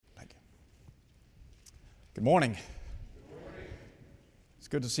Good morning. It's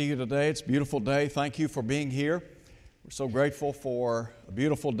good to see you today. It's a beautiful day. Thank you for being here. We're so grateful for a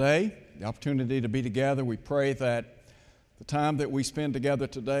beautiful day, the opportunity to be together. We pray that the time that we spend together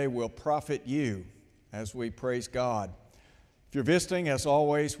today will profit you as we praise God. If you're visiting, as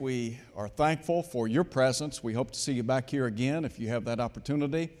always, we are thankful for your presence. We hope to see you back here again if you have that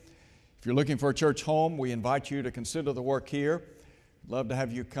opportunity. If you're looking for a church home, we invite you to consider the work here. We'd love to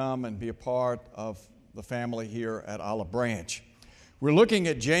have you come and be a part of the family here at Olive Branch. We're looking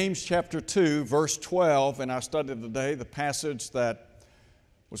at James chapter 2, verse 12 in our study today, the passage that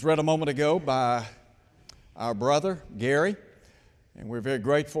was read a moment ago by our brother, Gary. And we're very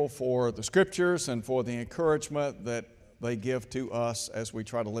grateful for the scriptures and for the encouragement that they give to us as we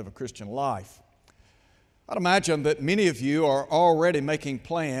try to live a Christian life. I'd imagine that many of you are already making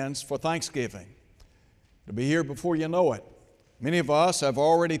plans for Thanksgiving. It'll be here before you know it. Many of us have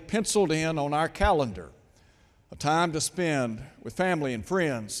already penciled in on our calendar a time to spend with family and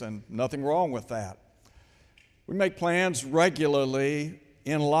friends, and nothing wrong with that. We make plans regularly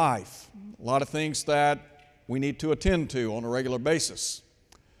in life, a lot of things that we need to attend to on a regular basis.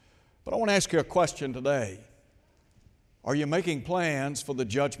 But I want to ask you a question today. Are you making plans for the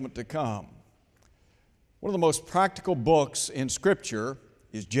judgment to come? One of the most practical books in Scripture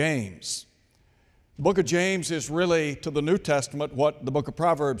is James. The book of James is really to the New Testament what the book of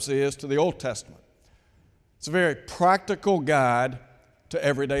Proverbs is to the Old Testament. It's a very practical guide to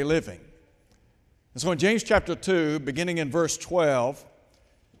everyday living. And so in James chapter 2, beginning in verse 12,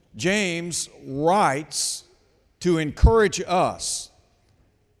 James writes to encourage us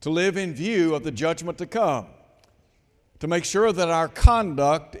to live in view of the judgment to come, to make sure that our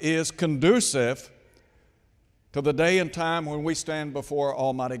conduct is conducive to the day and time when we stand before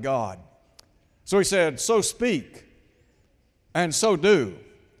Almighty God. So he said, "So speak and so do,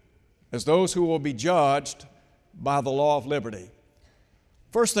 as those who will be judged by the law of liberty."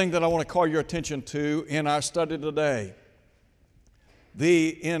 First thing that I want to call your attention to in our study today,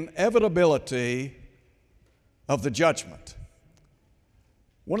 the inevitability of the judgment.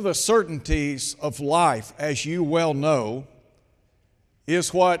 One of the certainties of life, as you well know,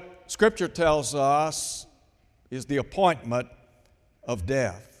 is what Scripture tells us is the appointment of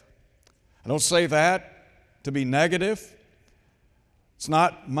death. I don't say that to be negative. It's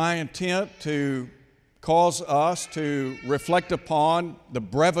not my intent to cause us to reflect upon the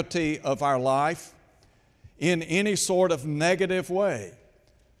brevity of our life in any sort of negative way.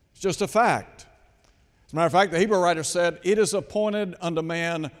 It's just a fact. As a matter of fact, the Hebrew writer said, "It is appointed unto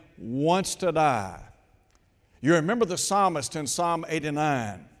man once to die." You remember the psalmist in Psalm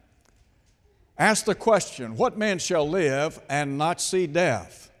 89. Ask the question, what man shall live and not see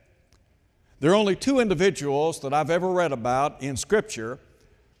death? There are only two individuals that I've ever read about in Scripture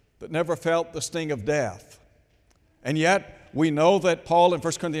that never felt the sting of death. And yet, we know that Paul in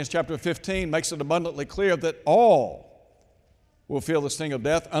 1 Corinthians chapter 15 makes it abundantly clear that all will feel the sting of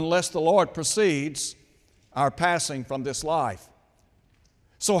death unless the Lord precedes our passing from this life.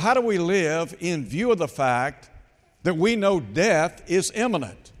 So how do we live in view of the fact that we know death is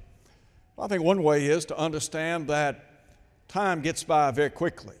imminent? Well, I think one way is to understand that time gets by very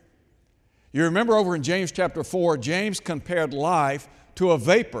quickly. You remember over in James chapter 4, James compared life to a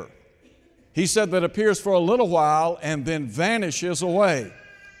vapor. He said that appears for a little while and then vanishes away.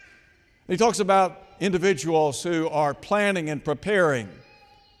 He talks about individuals who are planning and preparing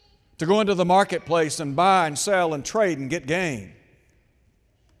to go into the marketplace and buy and sell and trade and get gain.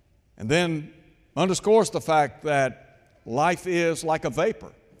 And then underscores the fact that life is like a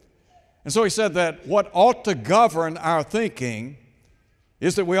vapor. And so he said that what ought to govern our thinking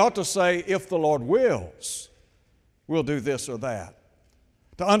is that we ought to say, if the Lord wills, we'll do this or that.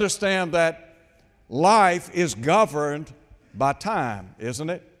 To understand that life is governed by time, isn't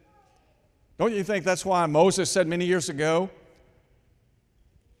it? Don't you think that's why Moses said many years ago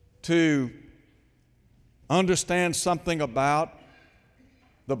to understand something about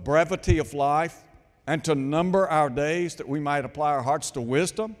the brevity of life and to number our days that we might apply our hearts to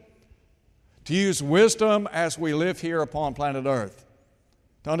wisdom? To use wisdom as we live here upon planet Earth.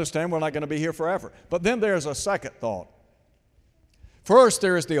 To understand we're not going to be here forever. But then there's a second thought. First,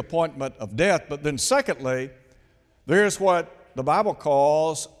 there is the appointment of death, but then secondly, there's what the Bible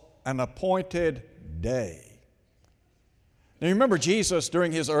calls an appointed day. Now you remember Jesus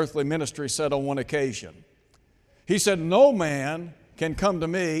during his earthly ministry said on one occasion, he said, "No man can come to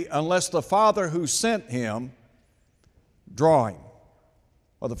me unless the Father who sent him draw him,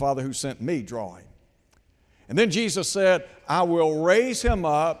 or the Father who sent me draw him." And then Jesus said, "I will raise him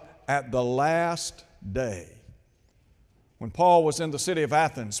up at the last day." When Paul was in the city of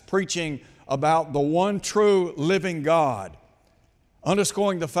Athens preaching about the one true living God,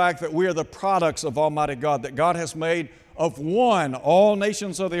 underscoring the fact that we are the products of Almighty God, that God has made of one all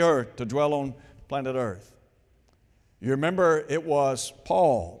nations of the earth to dwell on planet Earth. You remember it was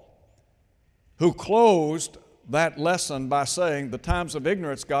Paul who closed that lesson by saying, the times of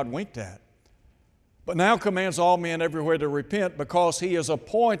ignorance God winked at, but now commands all men everywhere to repent, because He has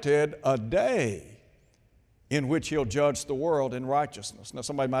appointed a day in which He'll judge the world in righteousness. Now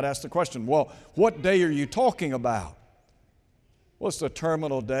somebody might ask the question, well, what day are you talking about? Well, it's the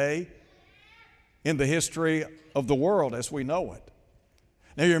terminal day in the history of the world as we know it.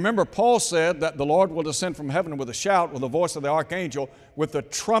 Now you remember Paul said that the Lord will descend from heaven with a shout, with the voice of the archangel, with the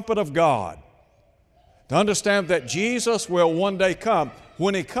trumpet of God. To understand that Jesus will one day come.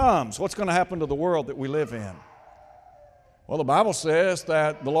 When He comes, what's going to happen to the world that we live in? Well, the Bible says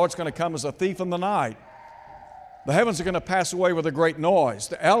that the Lord's going to come as a thief in the night. The heavens are going to pass away with a great noise.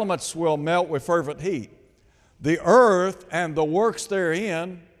 The elements will melt with fervent heat. The earth and the works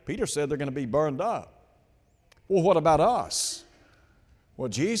therein, Peter said, they're going to be burned up. Well, what about us? Well,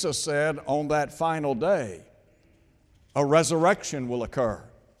 Jesus said on that final day, a resurrection will occur.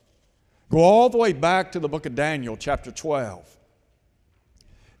 Go all the way back to the book of Daniel, chapter 12.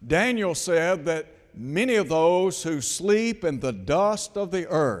 Daniel said that many of those who sleep in the dust of the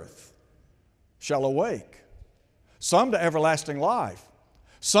earth shall awake, some to everlasting life,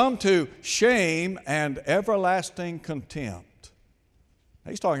 some to shame and everlasting contempt.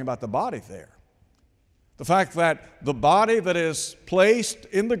 He's talking about the body there. The fact that the body that is placed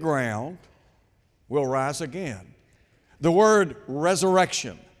in the ground will rise again. The word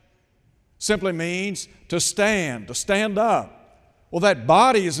resurrection simply means to stand up. Well, that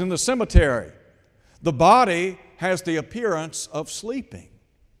body is in the cemetery. The body has the appearance of sleeping.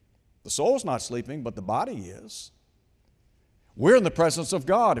 The soul's not sleeping, but the body is. We're in the presence of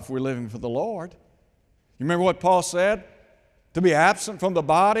God if we're living for the Lord. You remember what Paul said? To be absent from the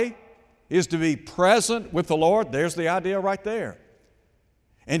body is to be present with the Lord. There's the idea right there.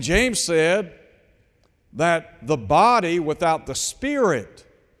 And James said that the body without the spirit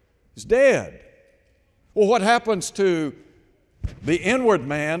is dead. Well, what happens to the inward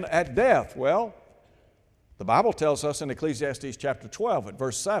man at death? Well, the Bible tells us in Ecclesiastes chapter 12 at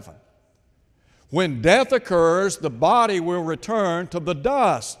verse 7, when death occurs, the body will return to the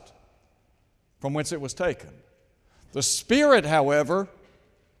dust from whence it was taken. The spirit, however,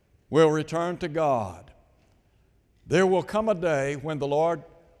 will return to God. There will come a day when the Lord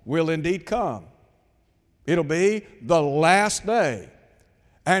will indeed come. It'll be the last day.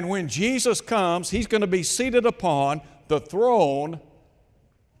 And when Jesus comes, He's going to be seated upon the throne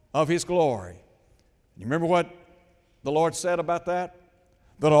of His glory. You remember what the Lord said about that?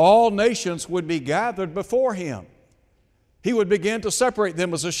 That all nations would be gathered before Him. He would begin to separate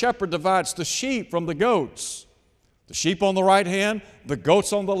them as a shepherd divides the sheep from the goats. The sheep on the right hand, the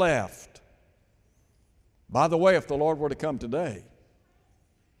goats on the left. By the way, if the Lord were to come today,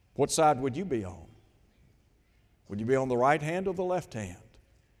 what side would you be on? Would you be on the right hand or the left hand?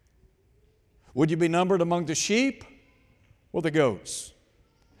 Would you be numbered among the sheep or the goats?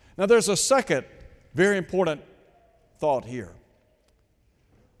 Now there's a second very important thought here.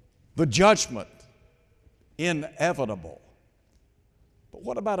 The judgment, inevitable. But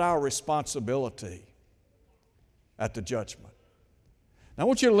what about our responsibility at the judgment? Now I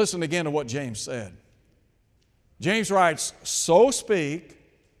want you to listen again to what James said. James writes, so speak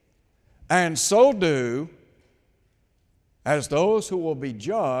and so do as those who will be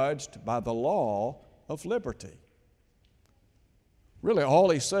judged by the law of liberty. Really, all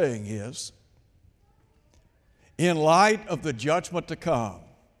he's saying is, in light of the judgment to come,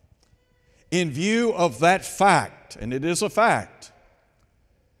 in view of that fact, and it is a fact,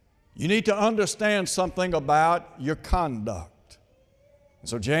 you need to understand something about your conduct. And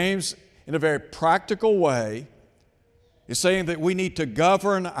so James, in a very practical way, is saying that we need to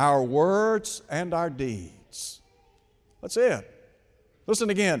govern our words and our deeds. That's it. Listen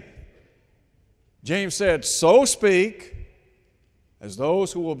again. James said, so speak as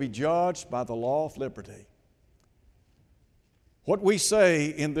those who will be judged by the law of liberty. What we say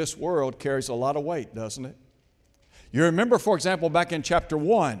in this world carries a lot of weight, doesn't it? You remember, for example, back in chapter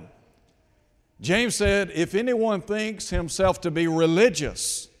 1, James said, if anyone thinks himself to be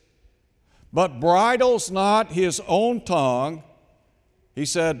religious, but bridles not his own tongue, he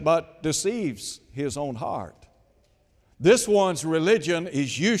said, but deceives his own heart. This one's religion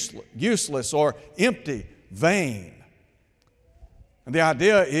is useless or empty, vain. And the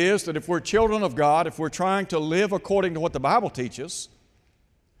idea is that if we're children of God, if we're trying to live according to what the Bible teaches,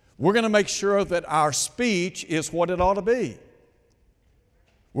 we're going to make sure that our speech is what it ought to be.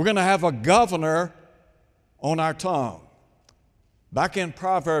 We're going to have a governor on our tongue. Back in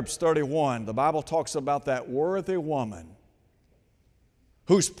Proverbs 31, the Bible talks about that worthy woman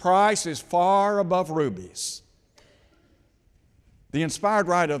whose price is far above rubies. The inspired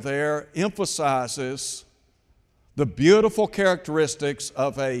writer there emphasizes the beautiful characteristics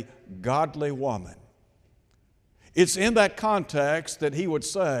of a godly woman. It's in that context that he would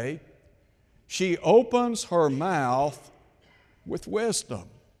say, she opens her mouth with wisdom.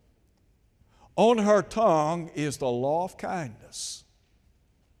 On her tongue is the law of kindness.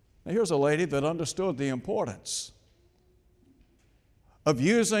 Now here's a lady that understood the importance of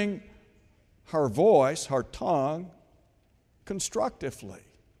using her voice, her tongue, constructively.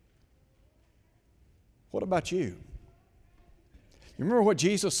 What about you? You remember what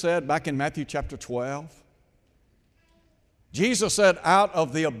Jesus said back in Matthew chapter 12? Jesus said, out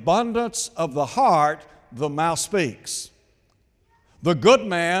of the abundance of the heart, the mouth speaks. The good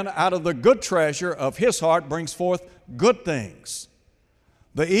man out of the good treasure of his heart brings forth good things.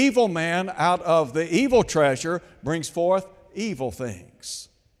 The evil man out of the evil treasure brings forth evil things.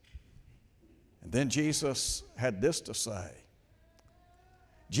 And then Jesus had this to say.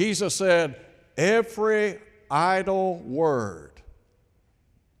 Jesus said, every idle word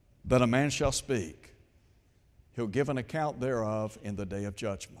that a man shall speak, he'll give an account thereof in the day of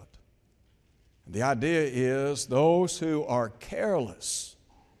judgment. And the idea is those who are careless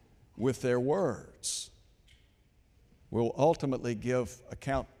with their words will ultimately give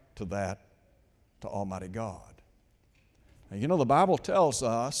account to that to Almighty God. Now, you know, the Bible tells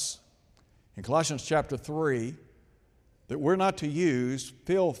us in Colossians chapter 3 that we're not to use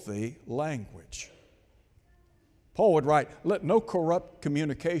filthy language. Paul would write, let no corrupt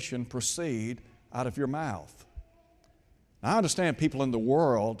communication proceed out of your mouth. Now, I understand people in the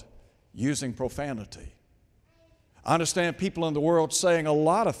world using profanity. I understand people in the world saying a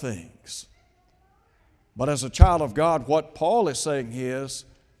lot of things. But as a child of God, what Paul is saying is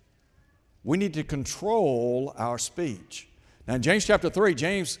we need to control our speech. Now in James chapter 3,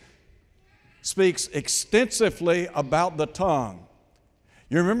 James speaks extensively about the tongue.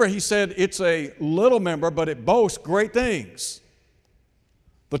 You remember he said it's a little member, but it boasts great things.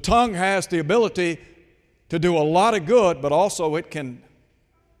 The tongue has the ability to do a lot of good, but also it can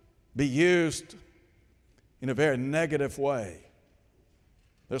be used in a very negative way.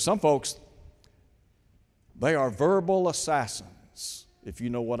 There's some folks, they are verbal assassins, if you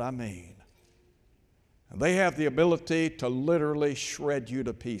know what I mean. And they have the ability to literally shred you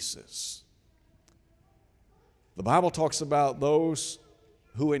to pieces. The Bible talks about those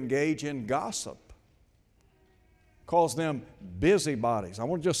who engage in gossip, calls them busybodies. I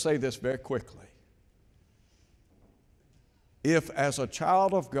want to just say this very quickly. If as a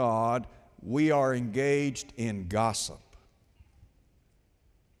child of God we are engaged in gossip,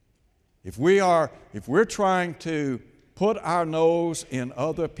 if we're trying to put our nose in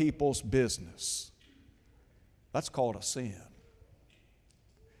other people's business, that's called a sin.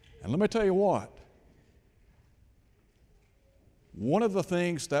 And let me tell you what, one of the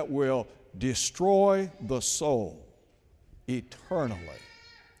things that will destroy the soul eternally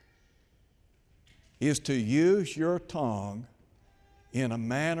is to use your tongue in a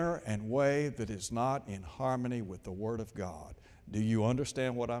manner and way that is not in harmony with the Word of God. Do you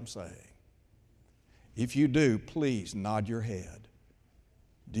understand what I'm saying? If you do, please nod your head.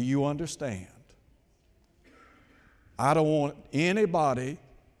 Do you understand? I don't want anybody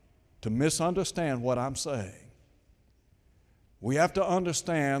to misunderstand what I'm saying. We have to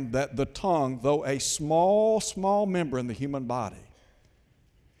understand that the tongue, though a small, small member in the human body,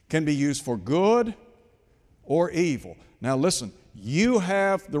 can be used for good or evil. Now listen, you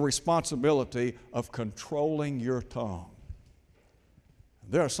have the responsibility of controlling your tongue.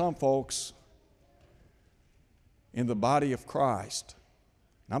 There are some folks in the body of Christ,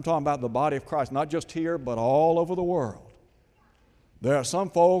 and I'm talking about the body of Christ, not just here, but all over the world. There are some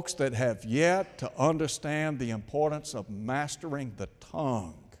folks that have yet to understand the importance of mastering the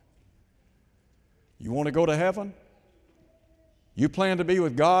tongue. You want to go to heaven? You plan to be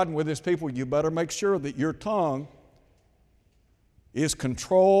with God and with His people, you better make sure that your tongue is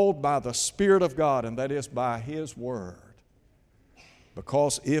controlled by the Spirit of God, and that is by His Word.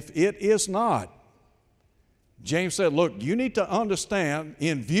 Because if it is not, James said, look, you need to understand,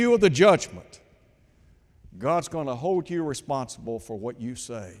 in view of the judgment, God's going to hold you responsible for what you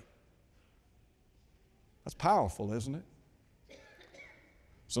say. That's powerful, isn't it?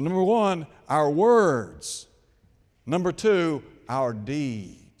 So number one, our words. Number two, our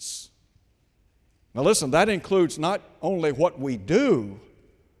deeds. Now listen, that includes not only what we do,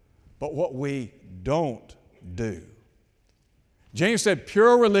 but what we don't do. James said,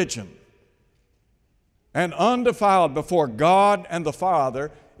 pure religion and undefiled before God and the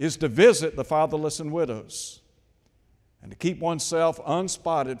Father is to visit the fatherless and widows and to keep oneself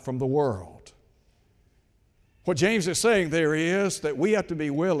unspotted from the world. What James is saying there is that we have to be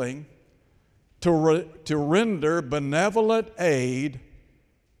willing to render benevolent aid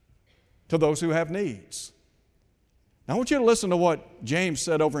to those who have needs. Now I want you to listen to what James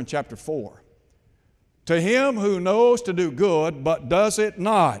said over in chapter 4. To him who knows to do good but does it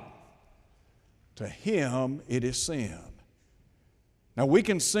not, to him it is sin. Now we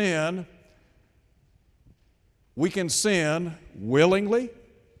can sin willingly.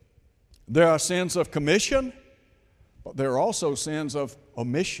 There are sins of commission, but there are also sins of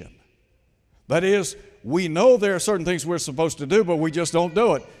omission. That is, we know there are certain things we're supposed to do, but we just don't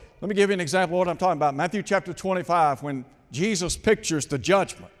do it. Let me give you an example of what I'm talking about. Matthew chapter 25, when Jesus pictures the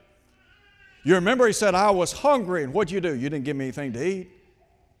judgment. You remember he said, I was hungry, and what'd you do? You didn't give me anything to eat.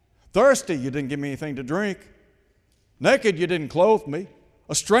 Thirsty, you didn't give me anything to drink. Naked, you didn't clothe me.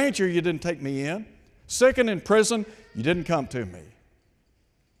 A stranger, you didn't take me in. Sick and in prison, you didn't come to me.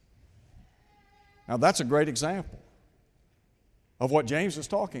 Now that's a great example of what James is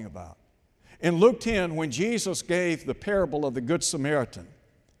talking about. In Luke 10, when Jesus gave the parable of the Good Samaritan,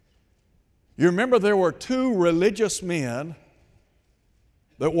 you remember there were two religious men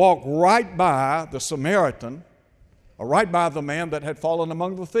that walked right by the Samaritan, or right by the man that had fallen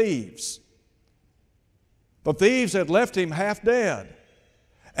among the thieves. The thieves had left him half dead.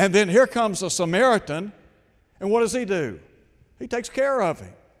 And then here comes the Samaritan, and what does he do? He takes care of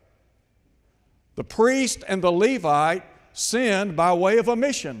him. The priest and the Levite sinned by way of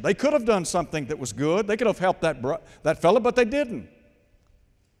omission. They could have done something that was good. They could have helped that fellow, but they didn't.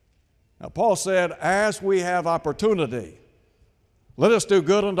 Now, Paul said, as we have opportunity, let us do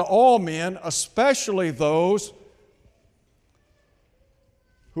good unto all men, especially those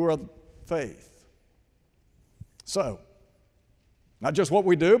who are of faith. So, not just what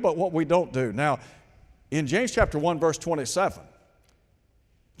we do, but what we don't do. Now, in James chapter 1, verse 27,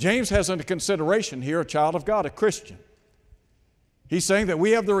 James has into consideration here a child of God, a Christian. He's saying that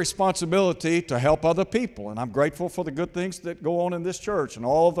we have the responsibility to help other people, and I'm grateful for the good things that go on in this church and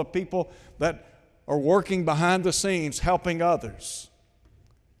all the people that are working behind the scenes helping others.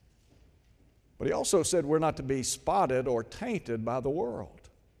 But he also said we're not to be spotted or tainted by the world.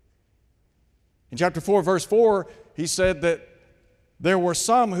 In chapter 4, verse 4, he said that there were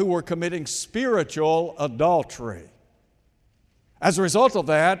some who were committing spiritual adultery. As a result of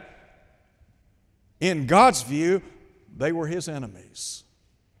that, in God's view, they were His enemies.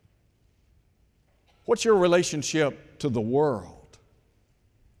 What's your relationship to the world?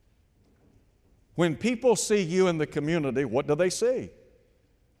 When people see you in the community, what do they see?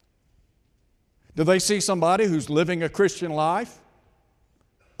 Do they see somebody who's living a Christian life,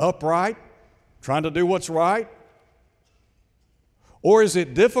 upright, trying to do what's right? Or is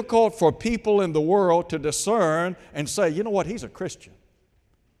it difficult for people in the world to discern and say, you know what, he's a Christian?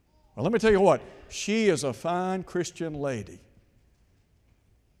 Well, let me tell you what, she is a fine Christian lady.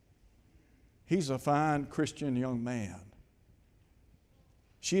 He's a fine Christian young man.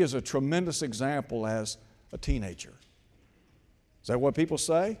 She is a tremendous example as a teenager. Is that what people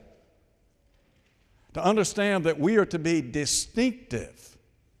say? To understand that we are to be distinctive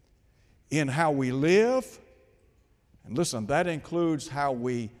in how we live, and listen, that includes how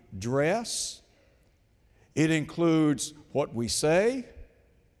we dress, it includes what we say,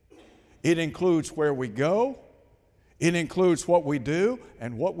 it includes where we go, it includes what we do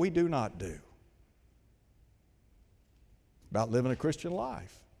and what we do not do. About living a Christian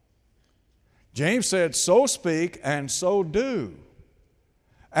life. James said, so speak and so do,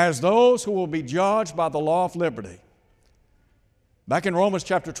 as those who will be judged by the law of liberty. Back in Romans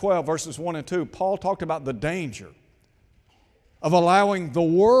chapter 12, verses 1 and 2, Paul talked about the danger of allowing the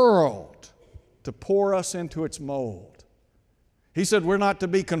world to pour us into its mold. He said we're not to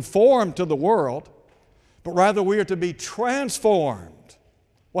be conformed to the world, but rather we are to be transformed.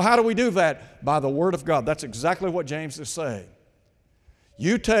 Well, how do we do that? By the Word of God. That's exactly what James is saying.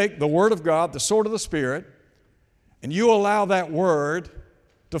 You take the Word of God, the sword of the Spirit, and you allow that Word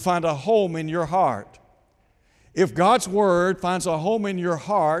to find a home in your heart. If God's Word finds a home in your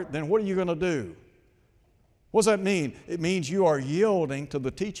heart, then what are you going to do? What does that mean? It means you are yielding to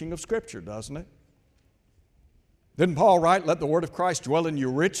the teaching of Scripture, doesn't it? Didn't Paul write, let the Word of Christ dwell in you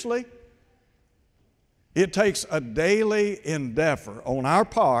richly? It takes a daily endeavor on our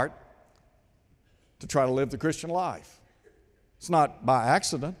part to try to live the Christian life. It's not by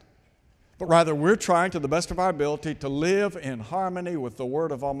accident, but rather we're trying to the best of our ability to live in harmony with the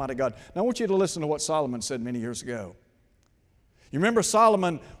Word of Almighty God. Now I want you to listen to what Solomon said many years ago. You remember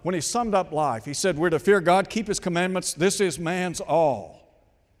Solomon, when he summed up life, he said, we're to fear God, keep His commandments. This is man's all.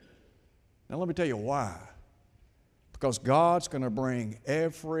 Now let me tell you why. Because God's going to bring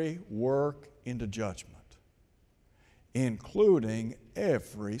every work into judgment, including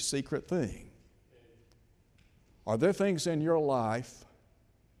every secret thing. Are there things in your life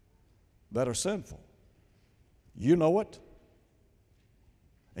that are sinful? You know it.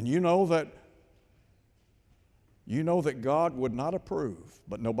 And you know that God would not approve,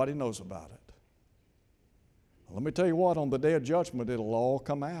 but nobody knows about it. Let me tell you what, on the day of judgment, it'll all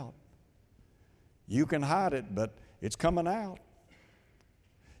come out. You can hide it, but it's coming out.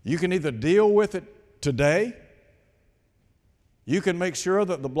 You can either deal with it today. You can make sure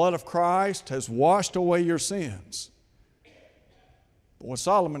that the blood of Christ has washed away your sins. But what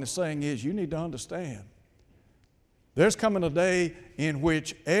Solomon is saying is, you need to understand, there's coming a day in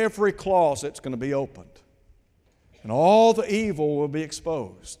which every closet's going to be opened and all the evil will be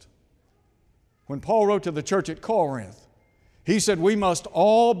exposed. When Paul wrote to the church at Corinth, he said, we must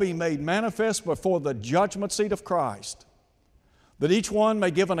all be made manifest before the judgment seat of Christ, that each one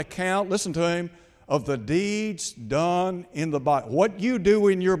may give an account, listen to him, of the deeds done in the body. What you do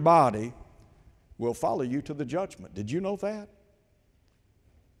in your body will follow you to the judgment. Did you know that?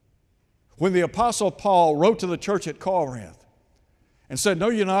 When the Apostle Paul wrote to the church at Corinth and said, know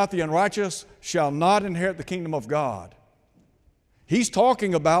ye not, the unrighteous shall not inherit the kingdom of God, he's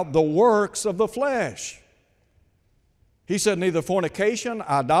talking about the works of the flesh. He said neither fornication,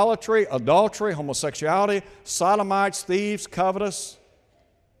 idolatry, adultery, homosexuality, sodomites, thieves, covetous,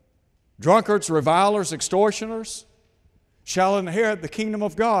 drunkards, revilers, extortioners shall inherit the kingdom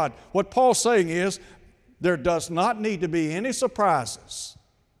of God. What Paul's saying is there does not need to be any surprises.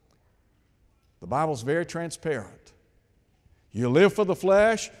 The Bible's very transparent. You live for the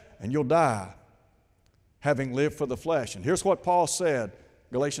flesh and you'll die having lived for the flesh. And here's what Paul said,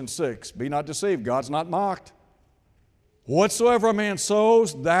 Galatians 6, be not deceived, God's not mocked. Whatsoever a man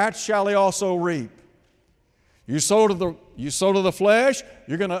sows, that shall he also reap. You sow to the flesh,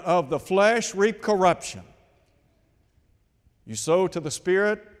 you're going to of the flesh reap corruption. You sow to the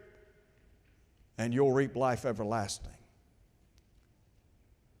Spirit, and you'll reap life everlasting.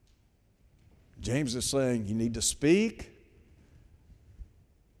 James is saying you need to speak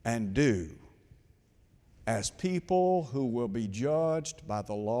and do as people who will be judged by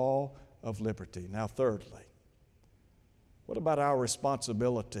the law of liberty. Now, thirdly, what about our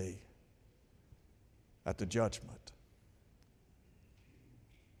responsibility at the judgment?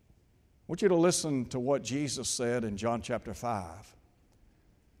 I want you to listen to what Jesus said in John chapter 5.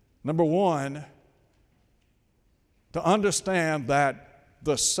 Number one, to understand that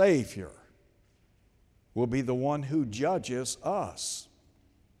the Savior will be the one who judges us.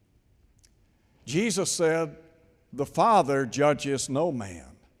 Jesus said, the Father judges no man,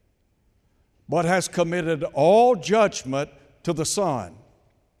 but has committed all judgment to the Son.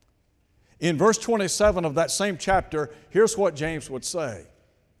 In verse 27 of that same chapter, here's what James would say,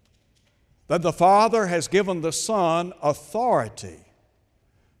 that the Father has given the Son authority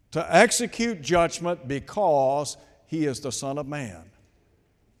to execute judgment because He is the Son of Man.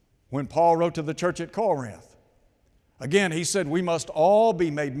 When Paul wrote to the church at Corinth, again, he said, we must all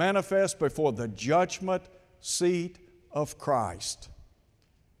be made manifest before the judgment seat of Christ.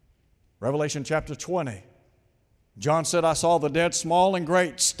 Revelation chapter 20, John said, I saw the dead, small and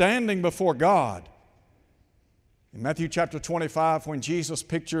great, standing before God. In Matthew chapter 25, when Jesus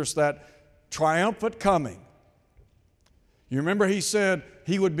pictures that triumphant coming, you remember he said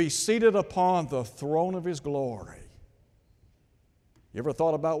he would be seated upon the throne of his glory. You ever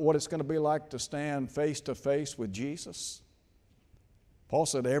thought about what it's going to be like to stand face to face with Jesus? Paul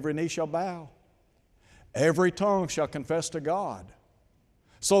said, every knee shall bow, every tongue shall confess to God.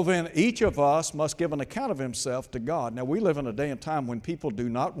 So then each of us must give an account of himself to God. Now we live in a day and time when people do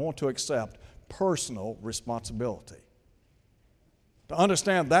not want to accept personal responsibility. To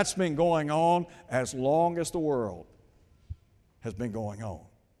understand that's been going on as long as the world has been going on.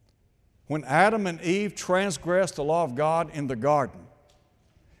 When Adam and Eve transgressed the law of God in the garden,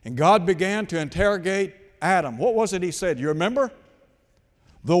 and God began to interrogate Adam, what was it he said? You remember?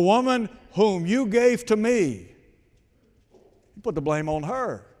 The woman whom you gave to me. He put the blame on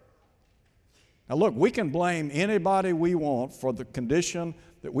her. Now look, we can blame anybody we want for the condition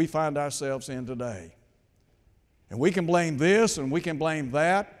that we find ourselves in today. And we can blame this and we can blame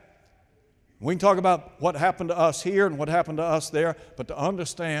that. We can talk about what happened to us here and what happened to us there, but to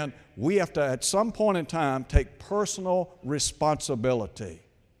understand, we have to at some point in time take personal responsibility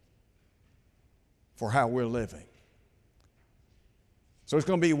for how we're living. So it's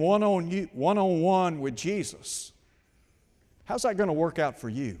going to be one-on-one with Jesus. How's that going to work out for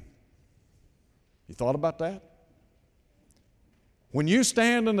you? You thought about that? When you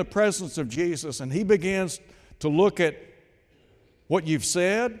stand in the presence of Jesus and He begins to look at what you've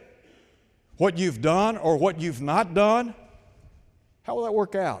said, what you've done, or what you've not done, how will that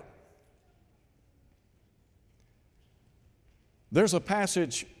work out? There's a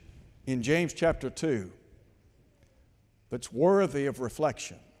passage in James chapter 2 that's worthy of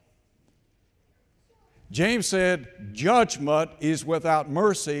reflection. James said, "Judgment is without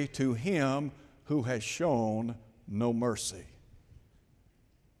mercy to him who has shown no mercy."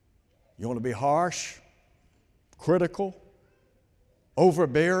 You want to be harsh, critical,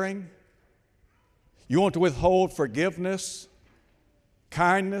 overbearing? You want to withhold forgiveness,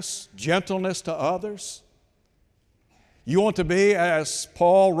 kindness, gentleness to others? You want to be, as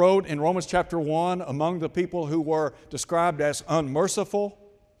Paul wrote in Romans chapter 1, among the people who were described as unmerciful,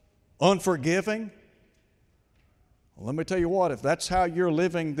 unforgiving? Well, let me tell you what, if that's how you're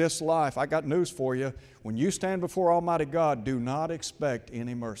living this life, I got news for you. When you stand before Almighty God, do not expect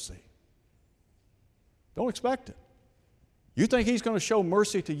any mercy. Don't expect it. You think He's going to show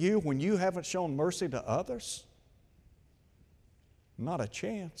mercy to you when you haven't shown mercy to others? Not a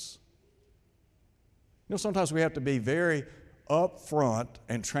chance. You know, sometimes we have to be very upfront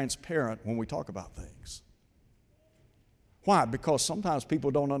and transparent when we talk about things. Why? Because sometimes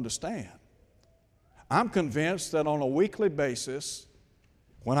people don't understand. I'm convinced that on a weekly basis,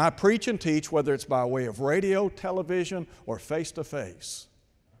 when I preach and teach, whether it's by way of radio, television, or face-to-face,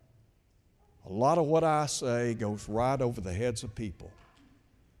 a lot of what I say goes right over the heads of people.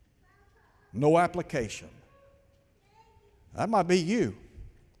 No application. That might be you.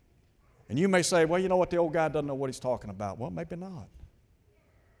 And you may say, well, you know what, the old guy doesn't know what he's talking about. Well, maybe not.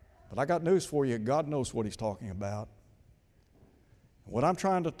 But I got news for you. God knows what He's talking about. What I'm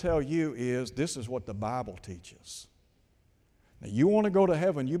trying to tell you is this is what the Bible teaches. Now, you want to go to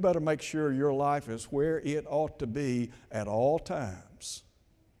heaven, you better make sure your life is where it ought to be at all times.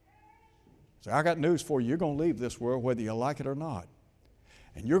 So I got news for you. You're going to leave this world whether you like it or not.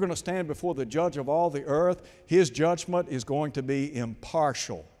 And you're going to stand before the judge of all the earth. His judgment is going to be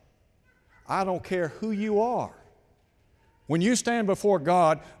impartial. I don't care who you are. When you stand before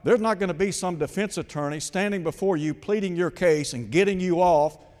God, there's not going to be some defense attorney standing before you pleading your case and getting you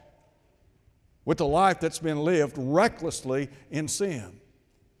off with a life that's been lived recklessly in sin.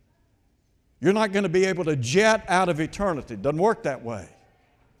 You're not going to be able to jet out of eternity. It doesn't work that way.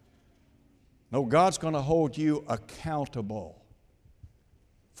 No, God's going to hold you accountable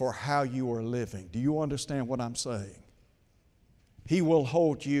for how you are living. Do you understand what I'm saying? He will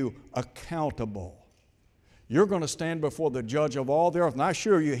hold you accountable. You're going to stand before the judge of all the earth, and I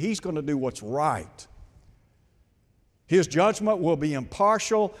assure you, He's going to do what's right. His judgment will be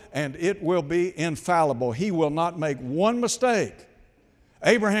impartial and it will be infallible. He will not make one mistake.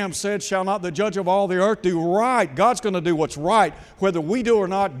 Abraham said, "Shall not the judge of all the earth do right?" God's going to do what's right. Whether we do or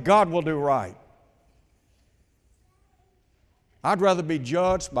not, God will do right. I'd rather be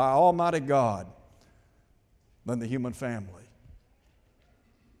judged by Almighty God than the human family.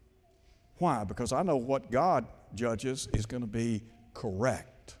 Why? Because I know what God judges is going to be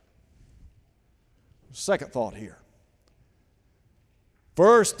correct. Second thought here.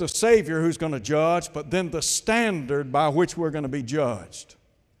 First, the Savior who's going to judge, but then the standard by which we're going to be judged.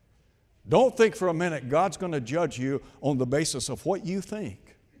 Don't think for a minute God's going to judge you on the basis of what you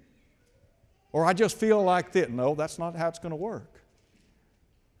think. Or I just feel like that. No, that's not how it's going to work.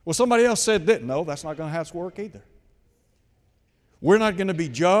 Well, somebody else said that. No, that's not going to how it's work either. We're not going to be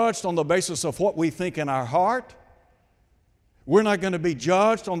judged on the basis of what we think in our heart. We're not going to be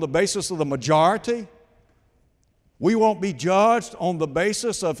judged on the basis of the majority. We won't be judged on the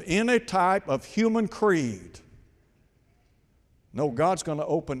basis of any type of human creed. No, God's going to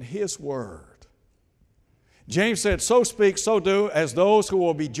open His Word. James said, "So speak, so do, as those who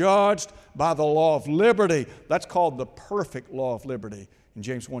will be judged by the law of liberty." That's called the perfect law of liberty in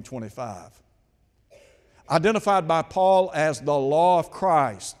James 1:25. Identified by Paul as the law of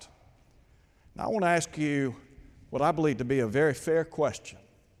Christ. Now I want to ask you what I believe to be a very fair question.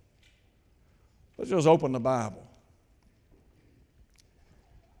 Let's just open the Bible.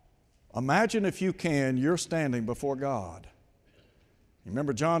 Imagine, if you can, you're standing before God. You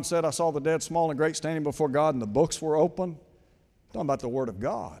remember John said, "I saw the dead, small and great, standing before God, and the books were open." I'm talking about the Word of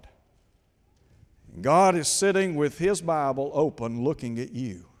God. And God is sitting with His Bible open, looking at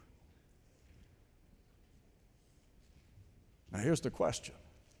you. Now here's the question.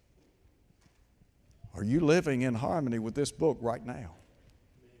 Are you living in harmony with this book right now?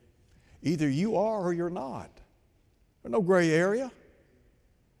 Either you are or you're not. There's no gray area.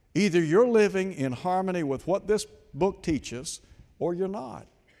 Either you're living in harmony with what this book teaches, or you're not.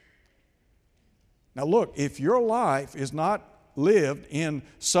 Now look, if your life is not lived in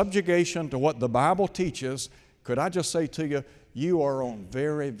subjugation to what the Bible teaches, could I just say to you, you are on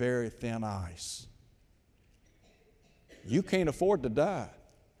very, very thin ice. You can't afford to die.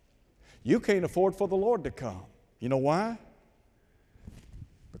 You can't afford for the Lord to come. You know why?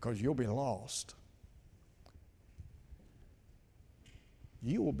 Because you'll be lost.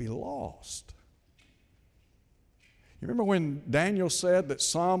 You will be lost. You remember when Daniel said that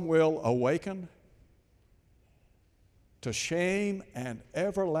some will awaken to shame and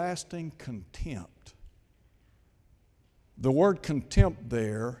everlasting contempt? The word contempt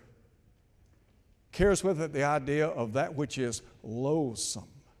there carries with it the idea of that which is loathsome.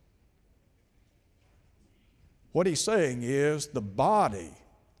 What he's saying is the body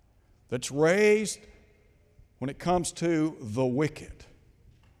that's raised when it comes to the wicked,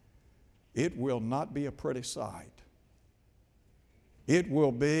 it will not be a pretty sight. It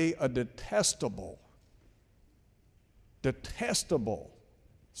will be a detestable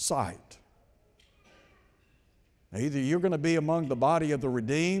sight. Now, either you're going to be among the body of the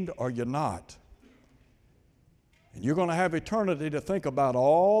redeemed or you're not. And you're going to have eternity to think about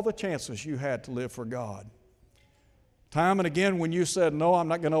all the chances you had to live for God. Time and again when you said, no, I'm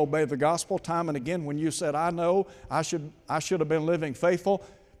not going to obey the gospel. Time and again when you said, I know I should have been living faithful,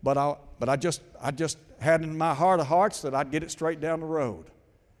 but I just had in my heart of hearts that I'd get it straight down the road.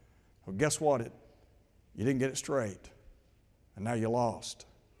 Well, guess what? You didn't get it straight. And now you're lost.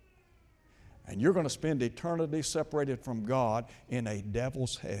 And you're going to spend eternity separated from God in a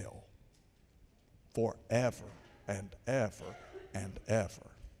devil's hell forever and ever and ever.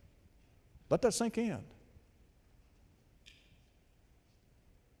 Let that sink in.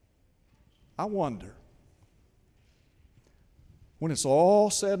 I wonder, when it's all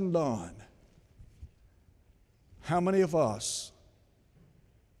said and done, how many of us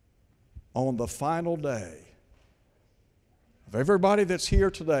on the final day, of everybody that's here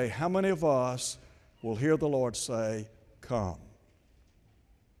today, how many of us will hear the Lord say, come?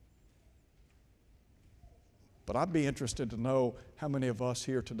 But I'd be interested to know how many of us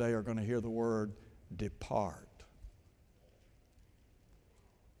here today are going to hear the word depart.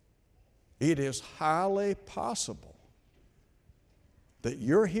 It is highly possible that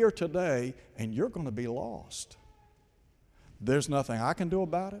you're here today and you're going to be lost. There's nothing I can do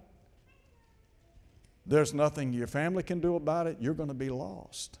about it. There's nothing your family can do about it. You're going to be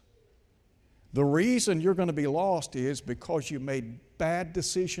lost. The reason you're going to be lost is because you made bad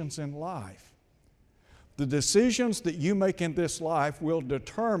decisions in life. The decisions that you make in this life will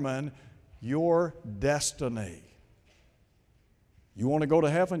determine your destiny. You want to go to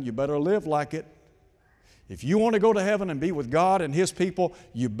heaven, you better live like it. If you want to go to heaven and be with God and His people,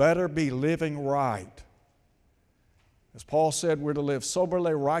 you better be living right. As Paul said, we're to live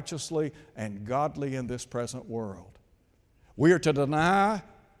soberly, righteously, and godly in this present world. We are to deny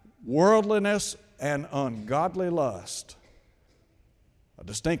worldliness and ungodly lust, a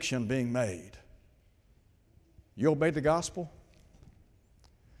distinction being made. You obey the gospel?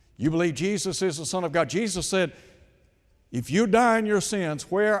 You believe Jesus is the Son of God? Jesus said, if you die in your sins,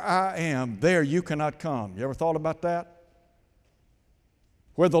 where I am, there you cannot come. You ever thought about that?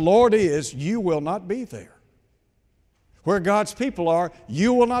 Where the Lord is, you will not be there. Where God's people are,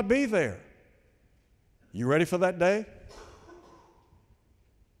 you will not be there. You ready for that day?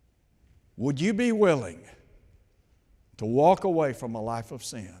 Would you be willing to walk away from a life of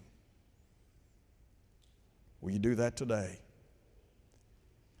sin? Will you do that today?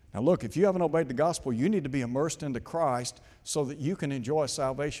 Now look, if you haven't obeyed the gospel, you need to be immersed into Christ so that you can enjoy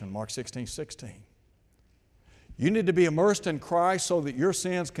salvation, Mark 16:16. You need to be immersed in Christ so that your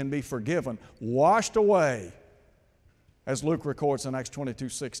sins can be forgiven, washed away, as Luke records in Acts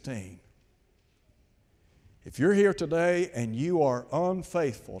 22:16. If you're here today and you are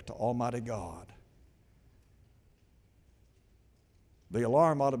unfaithful to Almighty God, the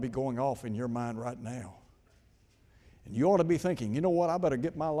alarm ought to be going off in your mind right now. And you ought to be thinking, you know what, I better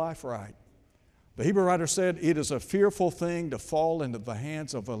get my life right. The Hebrew writer said, it is a fearful thing to fall into the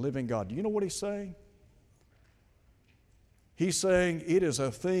hands of a living God. Do you know what he's saying? He's saying it is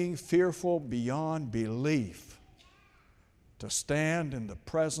a thing fearful beyond belief to stand in the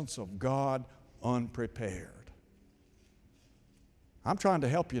presence of God unprepared. I'm trying to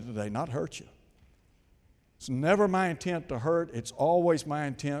help you today, not hurt you. It's never my intent to hurt. It's always my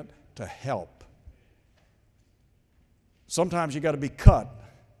intent to help. Sometimes you got to be cut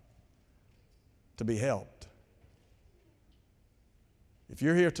to be helped. If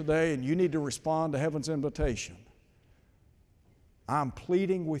you're here today and you need to respond to heaven's invitation, I'm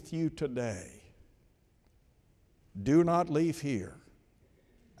pleading with you today. Do not leave here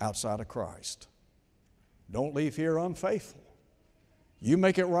outside of Christ. Don't leave here unfaithful. You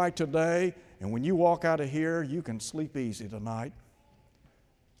make it right today, and when you walk out of here, you can sleep easy tonight.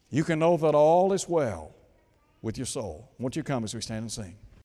 You can know that all is well with your soul. Won't you come as we stand and sing?